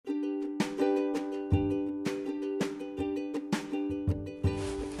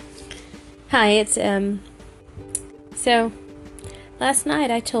Hi, it's So, last night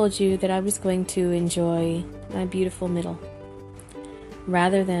I told you that I was going to enjoy my beautiful middle,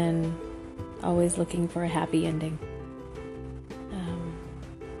 rather than always looking for a happy ending.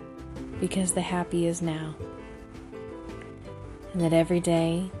 Because the happy is now. And that every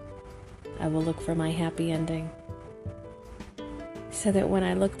day I will look for my happy ending. So that when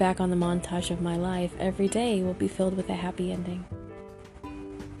I look back on the montage of my life, every day will be filled with a happy ending.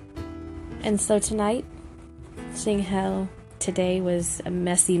 And so tonight, seeing how today was a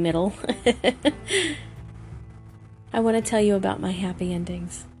messy middle, I want to tell you about my happy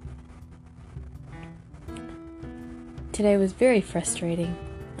endings. Today was very frustrating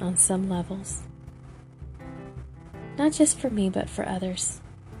on some levels. Not just for me, but for others.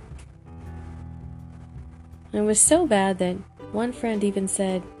 It was so bad that one friend even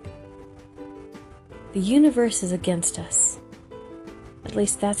said, "The universe is against us." At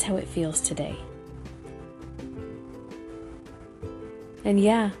least that's how it feels today. And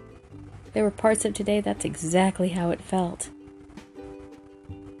yeah, there were parts of today that's exactly how it felt.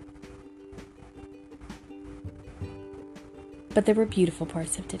 But there were beautiful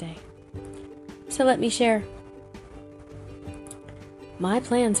parts of today. So let me share. My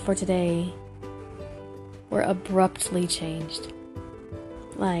plans for today were abruptly changed.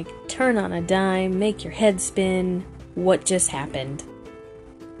 Like, turn on a dime, make your head spin, what just happened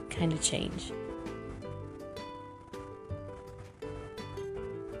kind of change.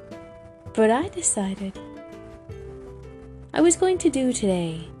 But I decided I was going to do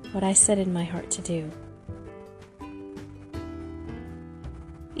today what I set in my heart to do.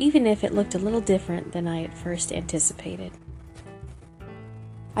 Even if it looked a little different than I at first anticipated.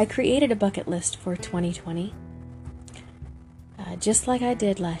 I created a bucket list for 2020, just like I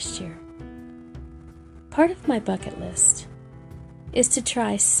did last year. Part of my bucket list is to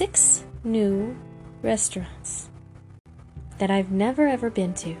try 6 new restaurants that I've never ever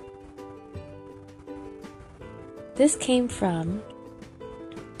been to. This came from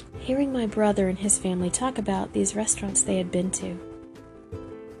hearing my brother and his family talk about these restaurants they had been to.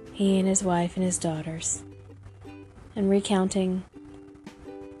 He and his wife and his daughters. And recounting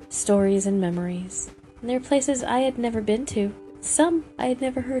stories and memories. And they're places I had never been to. Some I had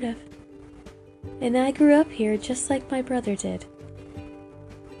never heard of. And I grew up here just like my brother did.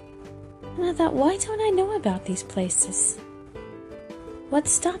 And I thought, why don't I know about these places?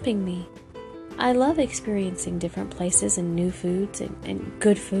 What's stopping me? I love experiencing different places and new foods and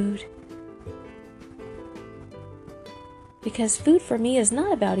good food. Because food for me is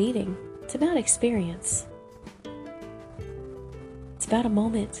not about eating. It's about experience. It's about a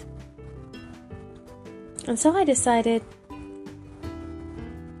moment. And so I decided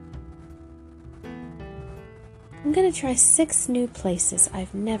I'm going to try 6 new places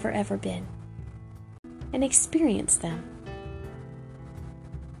I've never ever been and experience them.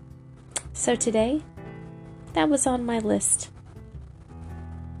 So today, that was on my list.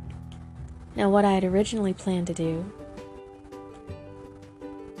 Now what I had originally planned to do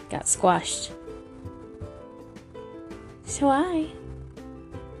got squashed. So I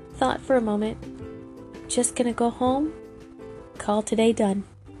thought for a moment, just gonna go home, call today done.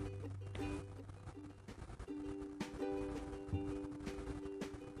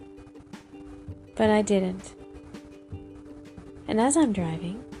 But I didn't. And as I'm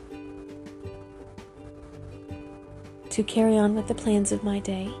driving to carry on with the plans of my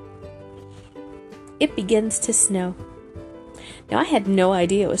day, it begins to snow. Now, I had no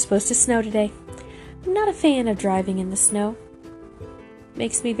idea it was supposed to snow today. I'm not a fan of driving in the snow. It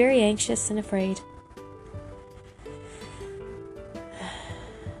makes me very anxious and afraid.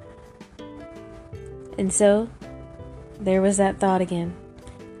 And so, there was that thought again.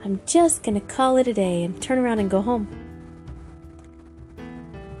 I'm just gonna call it a day and turn around and go home.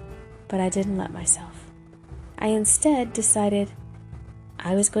 But I didn't let myself. I instead decided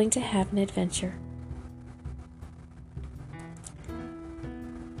I was going to have an adventure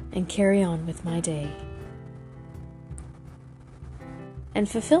and carry on with my day and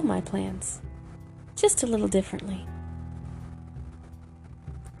fulfill my plans just a little differently.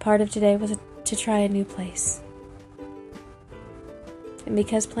 Part of today was to try a new place. And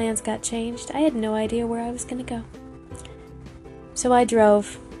because plans got changed, I had no idea where I was going to go. So I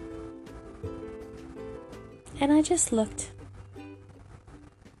drove. And I just looked.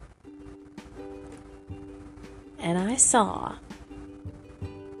 And I saw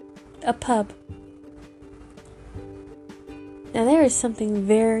a pub. Now there is something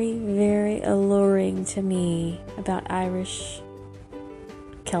very, very alluring to me about Irish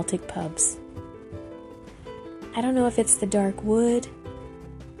Celtic pubs. I don't know if it's the dark wood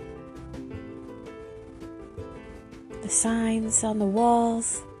signs on the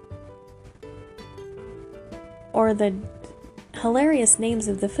walls, or the hilarious names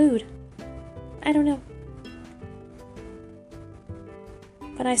of the food. I don't know.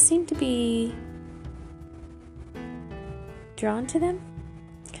 But I seem to be drawn to them.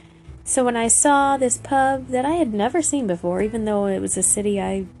 So when I saw this pub that I had never seen before, even though it was a city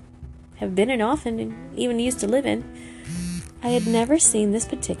I have been in often and even used to live in, I had never seen this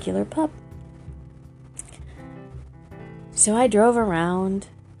particular pub. So I drove around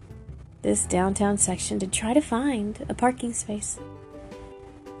this downtown section to try to find a parking space.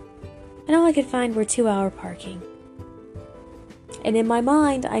 And all I could find were 2-hour parking. And in my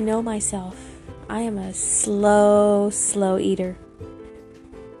mind, I know myself. I am a slow eater.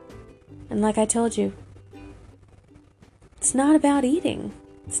 And like I told you, it's not about eating.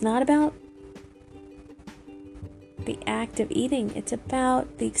 It's not about the act of eating. It's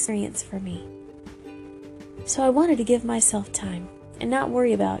about the experience for me. So I wanted to give myself time and not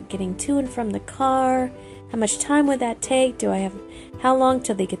worry about getting to and from the car. How much time would that take? How long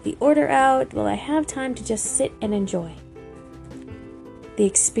till they get the order out? Will I have time to just sit and enjoy the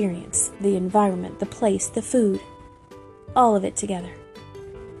experience, the environment, the place, the food, all of it together?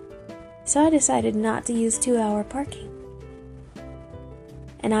 So I decided not to use 2-hour parking.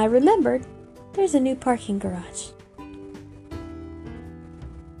 And I remembered there's a new parking garage.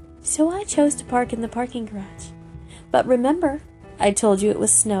 So I chose to park in the parking garage. But remember, I told you it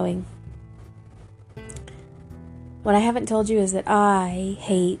was snowing. What I haven't told you is that I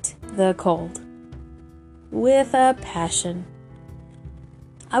hate the cold. With a passion.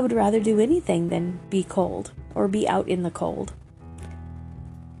 I would rather do anything than be cold or be out in the cold.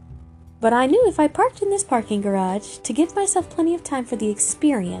 But I knew if I parked in this parking garage, to give myself plenty of time for the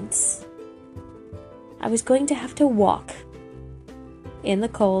experience, I was going to have to walk in the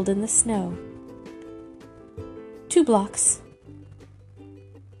cold and the snow 2 blocks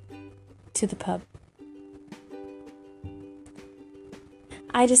to the pub.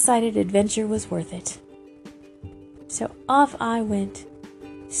 I decided adventure was worth it. So off I went,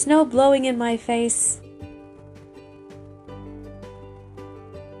 snow blowing in my face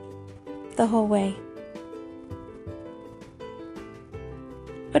the whole way.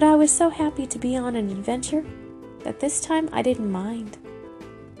 But I was so happy to be on an adventure that this time I didn't mind.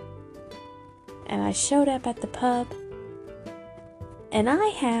 And I showed up at the pub, and I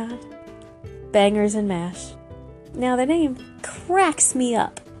had bangers and mash. Now the name cracks me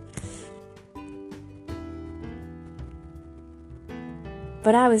up.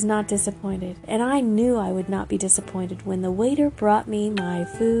 But I was not disappointed, and I knew I would not be disappointed when the waiter brought me my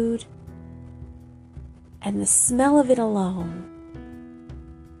food, and the smell of it alone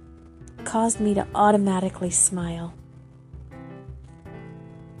caused me to automatically smile.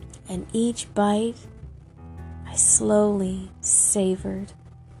 And each bite, I slowly savored.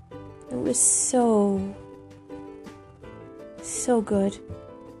 It was so good.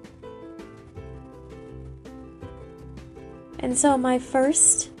 And so my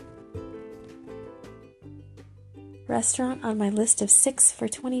first restaurant on my list of 6 for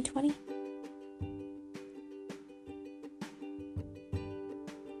 2020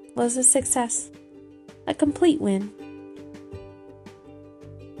 was a success, a complete win.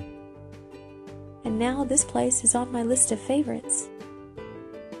 And now this place is on my list of favorites.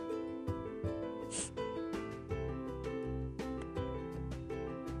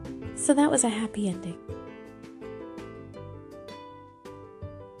 So that was a happy ending.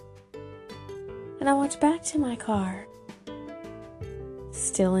 And I walked back to my car,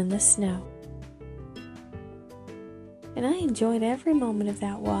 still in the snow. And I enjoyed every moment of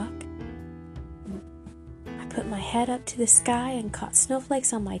that walk. I put my head up to the sky and caught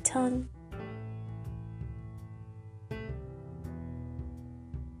snowflakes on my tongue.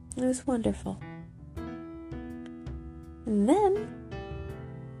 It was wonderful. And then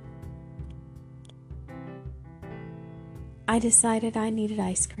I decided I needed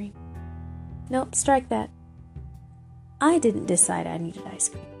ice cream. Nope, strike that. I didn't decide I needed ice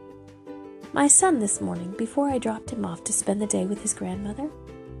cream. My son this morning, before I dropped him off to spend the day with his grandmother,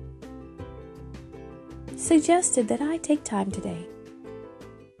 suggested that I take time today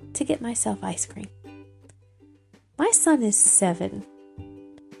to get myself ice cream. My son is 7,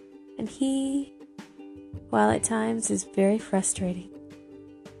 and he, while at times is very frustrating,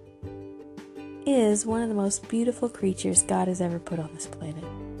 is one of the most beautiful creatures God has ever put on this planet.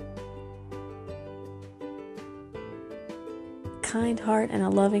 Kind heart and a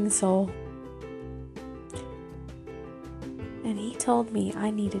loving soul. And he told me I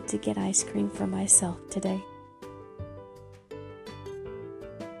needed to get ice cream for myself today.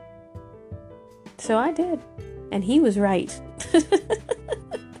 So I did. And he was right.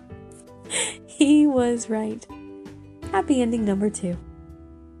 He was right. Happy ending number 2.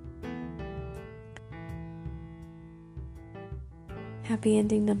 Happy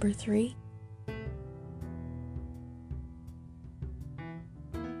ending number 3.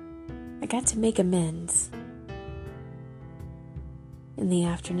 I got to make amends in the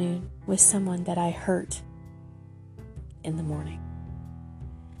afternoon with someone that I hurt in the morning.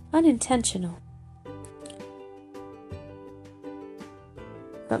 Unintentional.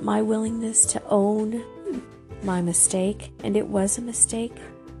 But my willingness to own my mistake, and it was a mistake,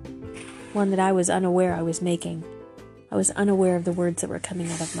 one that I was unaware I was making. I was unaware of the words that were coming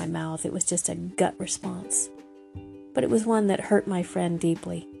out of my mouth. It was just a gut response. But it was one that hurt my friend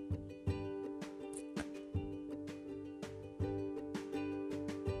deeply.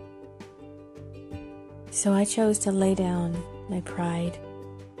 So I chose to lay down my pride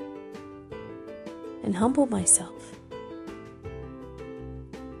and humble myself.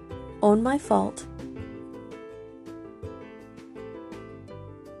 Own my fault.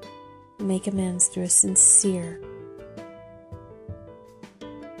 Make amends through a sincere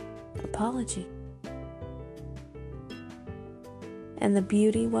apology. And the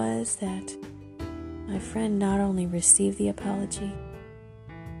beauty was that my friend not only received the apology,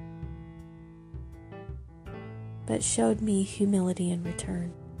 but showed me humility in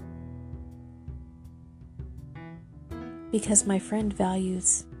return. Because my friend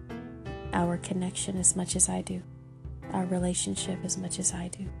values our connection as much as I do, our relationship as much as I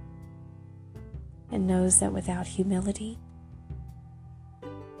do, and knows that without humility,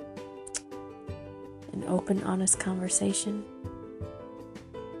 an open, honest conversation,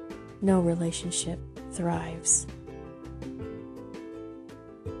 no relationship thrives.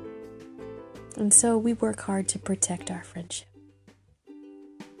 And so we work hard to protect our friendship.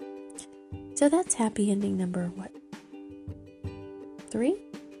 So that's happy ending number what? 3?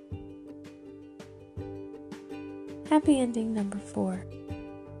 Happy ending number 4.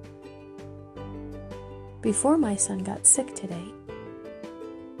 Before my son got sick today,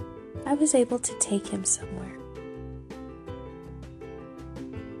 I was able to take him somewhere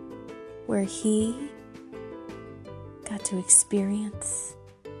where he got to experience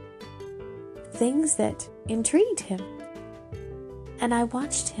things that intrigued him. And I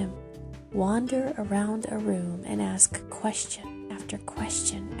watched him wander around a room and ask question after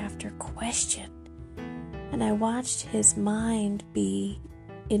question after question. And I watched his mind be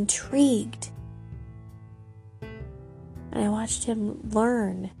intrigued. And I watched him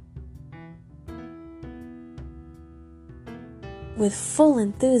learn with full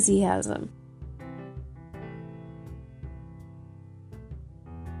enthusiasm.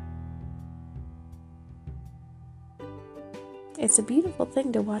 It's a beautiful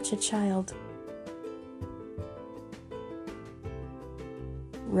thing to watch a child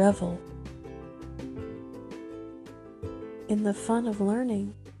revel in the fun of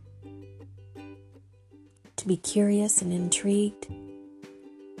learning, to be curious and intrigued,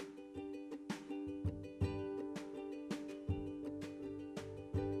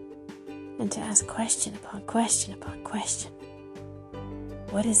 and to ask question upon question upon question.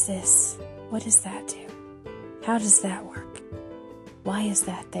 What is this? What does that do? How does that work? Why is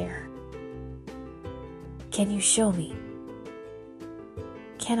that there? Can you show me?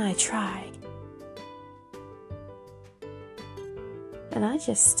 Can I try? And I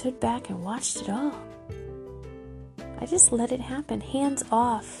just stood back and watched it all. I just let it happen, hands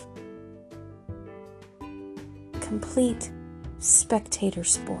off. Complete spectator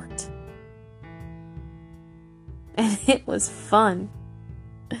sport. And it was fun.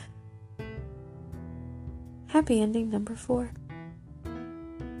 Happy ending number 4.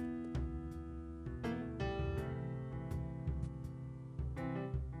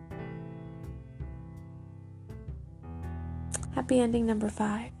 Happy ending number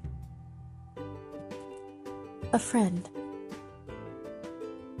 5. A friend.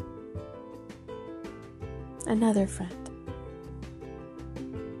 Another friend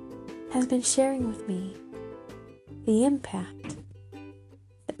has been sharing with me the impact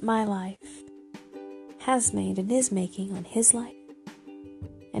that my life has made and is making on his life,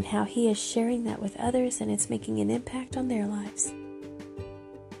 and how he is sharing that with others and it's making an impact on their lives.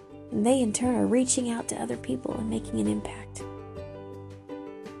 And they in turn are reaching out to other people and making an impact.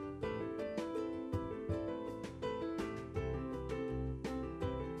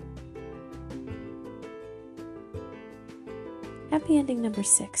 Happy ending number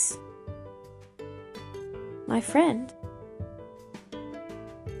 6. My friend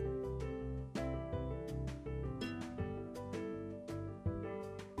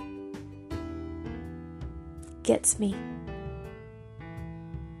gets me.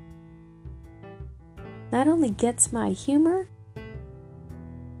 Not only gets my humor,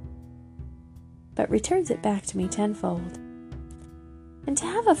 but returns it back to me tenfold. And to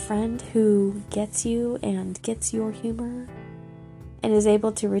have a friend who gets you and gets your humor and is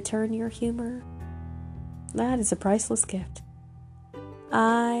able to return your humor, that is a priceless gift.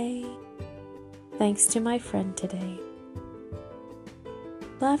 Thanks to my friend today,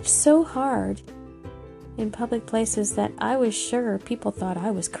 laughed so hard in public places that I was sure people thought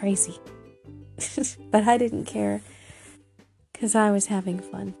I was crazy. But I didn't care, because I was having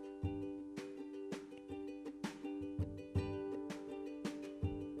fun.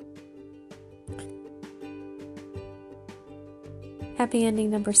 Happy ending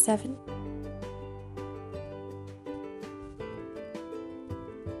number 7.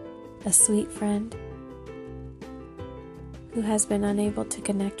 A sweet friend who has been unable to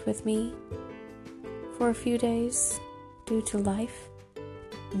connect with me for a few days due to life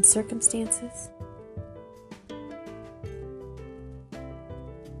and circumstances.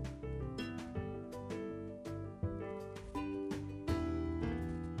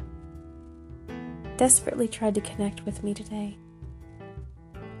 Desperately tried to connect with me today.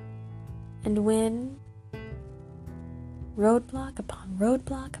 And when roadblock upon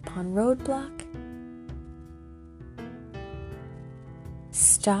roadblock upon roadblock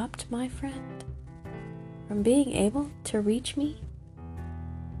stopped my friend from being able to reach me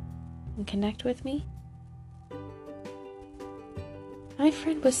and connect with me, my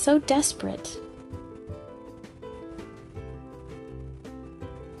friend was so desperate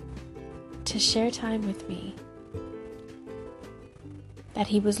to share time with me that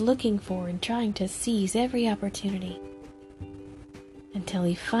he was looking for and trying to seize every opportunity until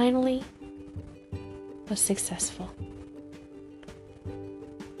he finally was successful.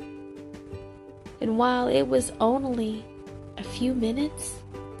 And while it was only a few minutes,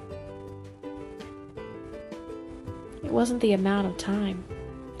 it wasn't the amount of time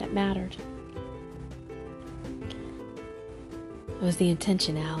that mattered. It was the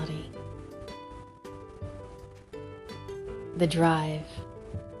intentionality, the drive,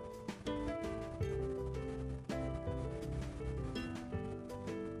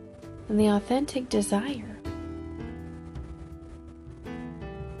 and the authentic desire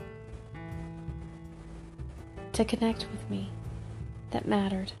to connect with me that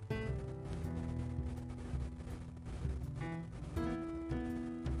mattered.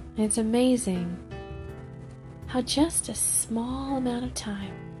 And it's amazing how just a small amount of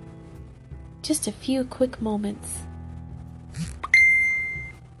time, just a few quick moments,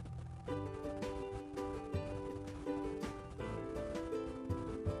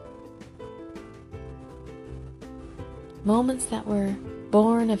 moments that were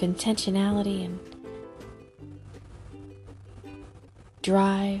born of intentionality and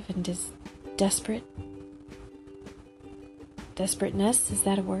drive and desperateness, is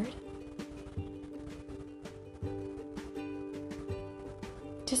that a word?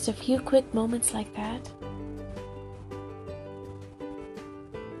 Just a few quick moments like that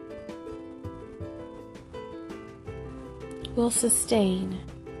will sustain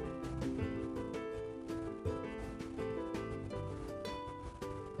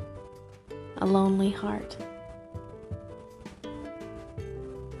a lonely heart.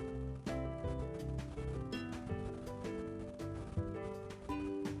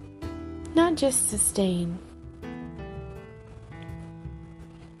 Not just sustain,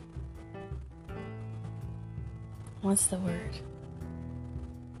 what's the word?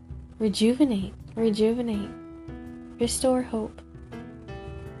 Rejuvenate, restore hope,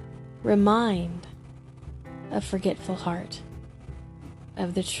 remind a forgetful heart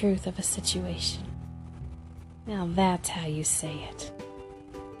of the truth of a situation. Now that's how you say it.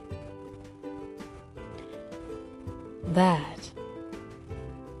 That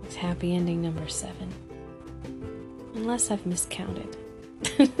is happy ending number 7. Unless I've miscounted.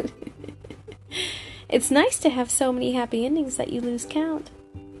 It's nice to have so many happy endings that you lose count.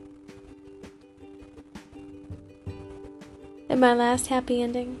 And my last happy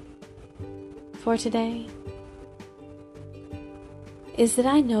ending for today is that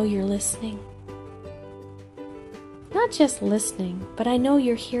I know you're listening. Not just listening, but I know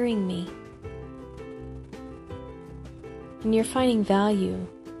you're hearing me. And you're finding value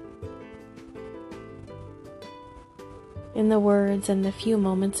in the words and the few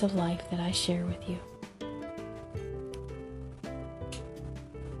moments of life that I share with you.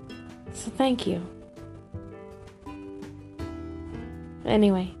 So thank you.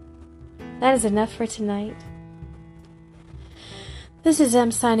 Anyway, that is enough for tonight. This is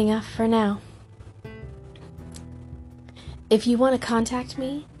Em signing off for now. If you want to contact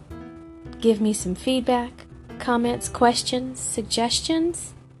me, give me some feedback, comments, questions,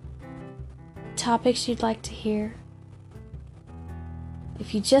 suggestions, topics you'd like to hear.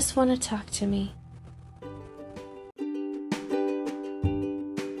 If you just want to talk to me,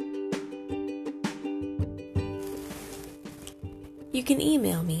 you can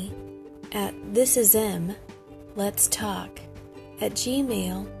email me at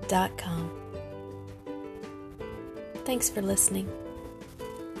thisism.letstalk@gmail.com. Thanks for listening.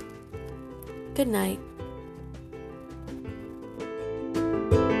 Good night.